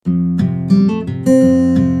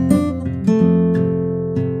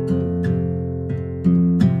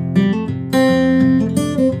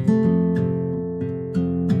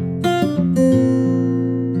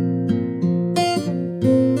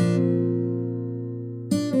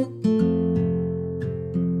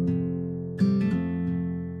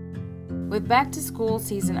back-to-school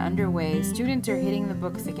season underway, students are hitting the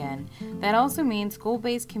books again. That also means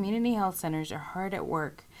school-based community health centers are hard at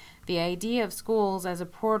work. The idea of schools as a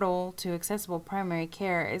portal to accessible primary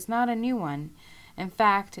care is not a new one. In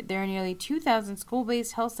fact, there are nearly 2,000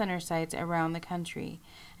 school-based health center sites around the country,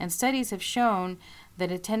 and studies have shown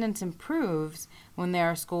that attendance improves when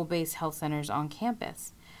there are school-based health centers on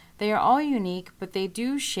campus. They are all unique, but they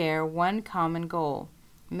do share one common goal: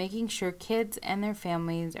 making sure kids and their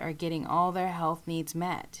families are getting all their health needs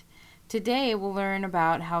met. Today, we'll learn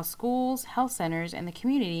about how schools, health centers, and the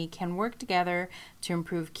community can work together to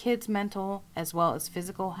improve kids' mental as well as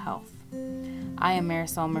physical health. I am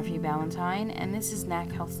Marisol Murphy-Ballantyne, and this is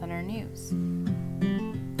NAC Health Center News.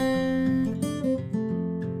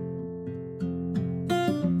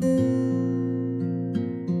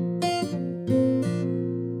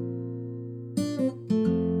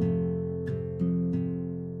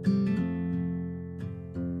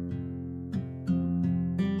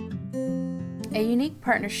 A unique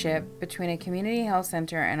partnership between a community health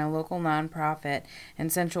center and a local nonprofit in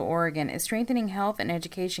Central Oregon is strengthening health and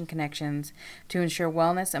education connections to ensure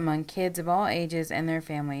wellness among kids of all ages and their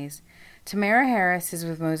families. Tamara Harris is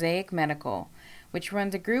with Mosaic Medical, which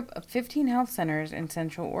runs a group of 15 health centers in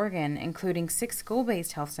Central Oregon, including 6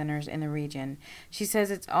 school-based health centers in the region. She says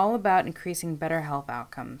it's all about increasing better health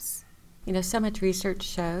outcomes. You know, so much research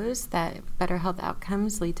shows that better health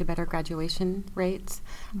outcomes lead to better graduation rates,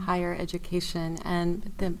 higher education,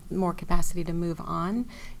 and the more capacity to move on.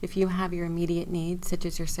 If you have your immediate needs, such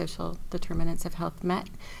as your social determinants of health,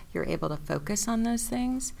 met, you're able to focus on those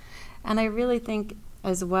things. And I really think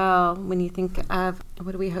as well, when you think of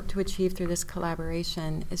what do we hope to achieve through this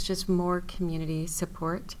collaboration, is just more community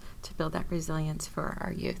support to build that resilience for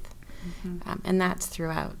our youth. And that's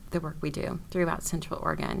throughout the work we do, throughout Central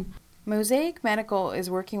Oregon. Mosaic Medical is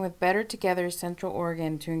working with Better Together Central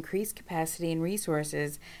Oregon to increase capacity and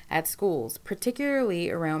resources at schools, particularly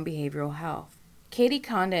around behavioral health. Katie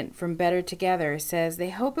Condent from Better Together says they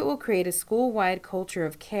hope it will create a school-wide culture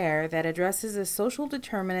of care that addresses the social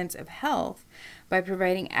determinants of health by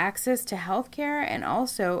providing access to health care and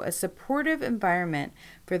also a supportive environment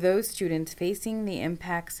for those students facing the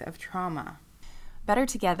impacts of trauma. Better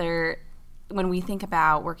Together, when we think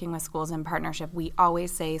about working with schools in partnership, we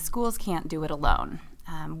always say schools can't do it alone.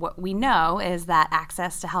 What we know is that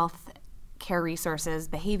access to health care resources,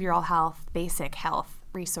 behavioral health, basic health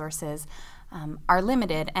resources are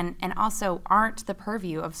limited and also aren't the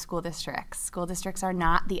purview of school districts. School districts are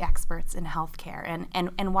not the experts in healthcare,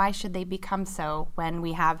 and why should they become so when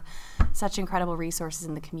we have such incredible resources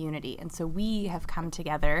in the community? And so we have come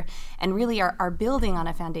together and really are building on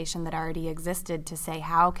a foundation that already existed to say,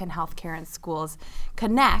 how can healthcare and schools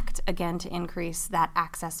connect, again, to increase that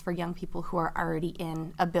access for young people who are already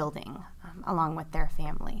in a building along with their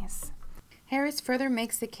families. Harris further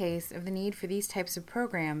makes the case of the need for these types of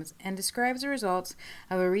programs and describes the results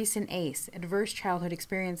of a recent ACE, Adverse Childhood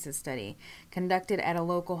Experiences study, conducted at a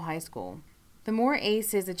local high school. The more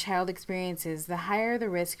ACEs a child experiences, the higher the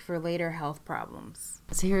risk for later health problems.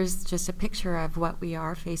 So here's just a picture of what we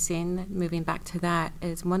are facing. Moving back to that,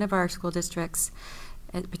 is one of our school districts,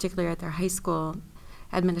 particularly at their high school,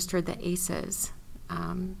 administered the ACEs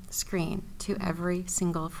screen to every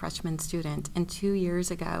single freshman student. And 2 years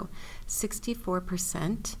ago,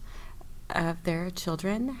 64% of their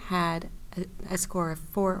children had a score of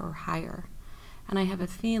 4 or higher. And I have a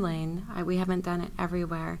feeling, we haven't done it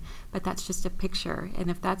everywhere, but that's just a picture. And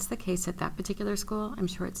if that's the case at that particular school, I'm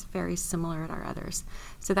sure it's very similar at our others.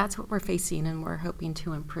 So that's what we're facing and we're hoping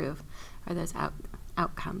to improve, are those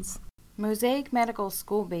outcomes. Mosaic Medical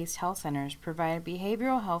school-based health centers provide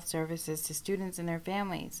behavioral health services to students and their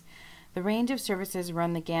families. The range of services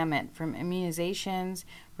run the gamut from immunizations,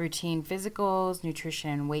 routine physicals,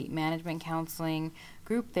 nutrition and weight management counseling,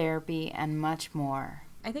 group therapy, and much more.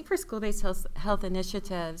 I think for school-based health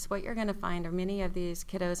initiatives, what you're going to find are many of these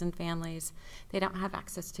kiddos and families, they don't have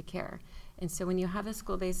access to care. And so when you have a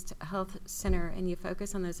school-based health center and you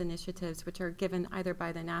focus on those initiatives, which are given either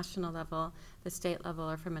by the national level, the state level,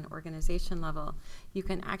 or from an organization level, you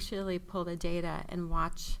can actually pull the data and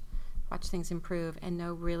watch things improve and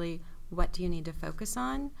know really what do you need to focus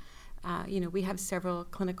on. We have several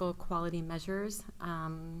clinical quality measures,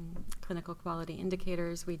 clinical quality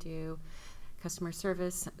indicators. We do customer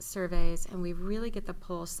service surveys, and we really get the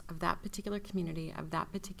pulse of that particular community, of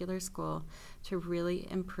that particular school, to really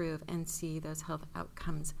improve and see those health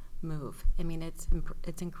outcomes move. I mean, it's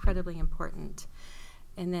incredibly important.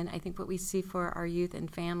 And then I think what we see for our youth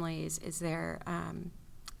and families is they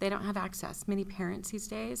don't have access. Many parents these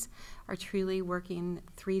days are truly working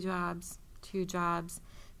 3 jobs, 2 jobs,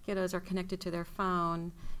 kiddos are connected to their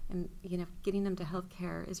phone, and getting them to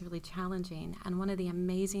healthcare is really challenging. And one of the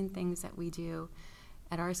amazing things that we do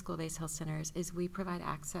at our school-based health centers is we provide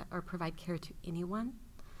access or provide care to anyone,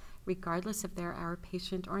 regardless if they're our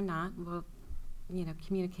patient or not. We'll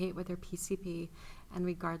communicate with their PCP, and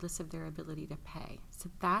regardless of their ability to pay. So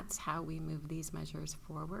that's how we move these measures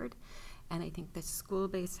forward. And I think the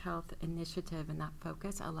school-based health initiative and that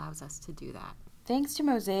focus allows us to do that. Thanks to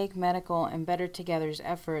Mosaic Medical and Better Together's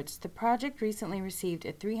efforts, the project recently received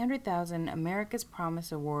a $300,000 America's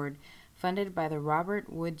Promise Award funded by the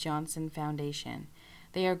Robert Wood Johnson Foundation.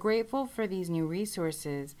 They are grateful for these new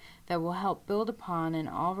resources that will help build upon an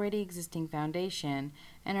already existing foundation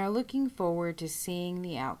and are looking forward to seeing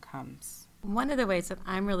the outcomes. One of the ways that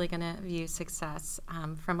I'm really going to view success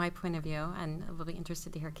from my point of view, and we'll be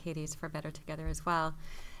interested to hear Katie's for Better Together as well,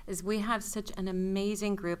 is we have such an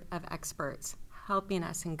amazing group of experts helping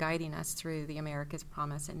us and guiding us through the America's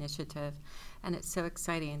Promise initiative. And it's so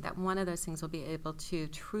exciting that one of those things will be able to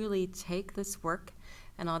truly take this work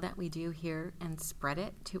and all that we do here and spread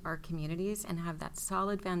it to our communities and have that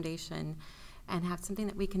solid foundation and have something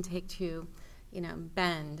that we can take to,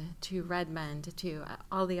 Bend, to Redmond, to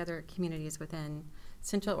all the other communities within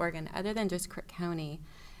Central Oregon, other than just Crook County.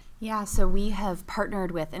 Yeah, so we have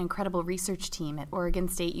partnered with an incredible research team at Oregon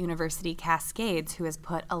State University Cascades who has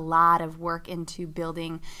put a lot of work into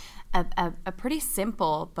building a pretty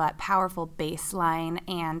simple but powerful baseline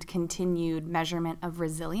and continued measurement of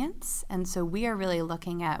resilience. And so we are really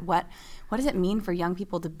looking at what does it mean for young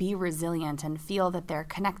people to be resilient and feel that they're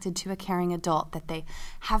connected to a caring adult, that they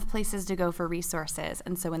have places to go for resources.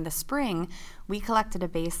 And so in the spring, we collected a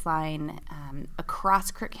baseline across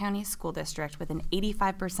Crook County School District with an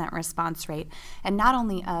 85% response rate, and not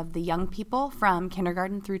only of the young people from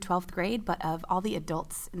kindergarten through 12th grade, but of all the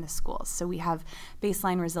adults in the schools. So we have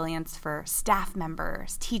baseline resilience for staff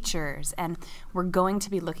members, teachers, and we're going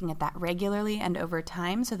to be looking at that regularly and over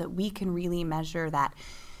time so that we can really measure that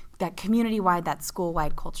community-wide, that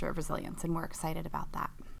school-wide culture of resilience, and we're excited about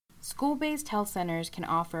that. School-based health centers can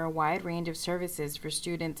offer a wide range of services for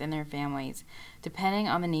students and their families, depending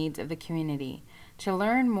on the needs of the community. To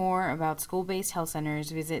learn more about school-based health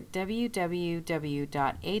centers, visit www.hrsa.gov.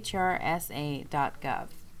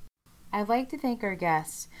 I'd like to thank our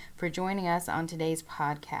guests for joining us on today's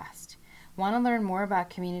podcast. Want to learn more about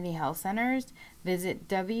community health centers? Visit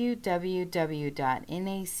www.nachc.org.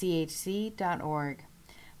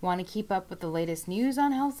 Want to keep up with the latest news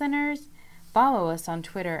on health centers? Follow us on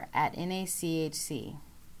Twitter at NACHC.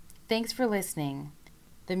 Thanks for listening.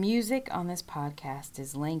 The music on this podcast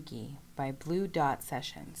is Lanky by Blue Dot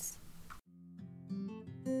Sessions.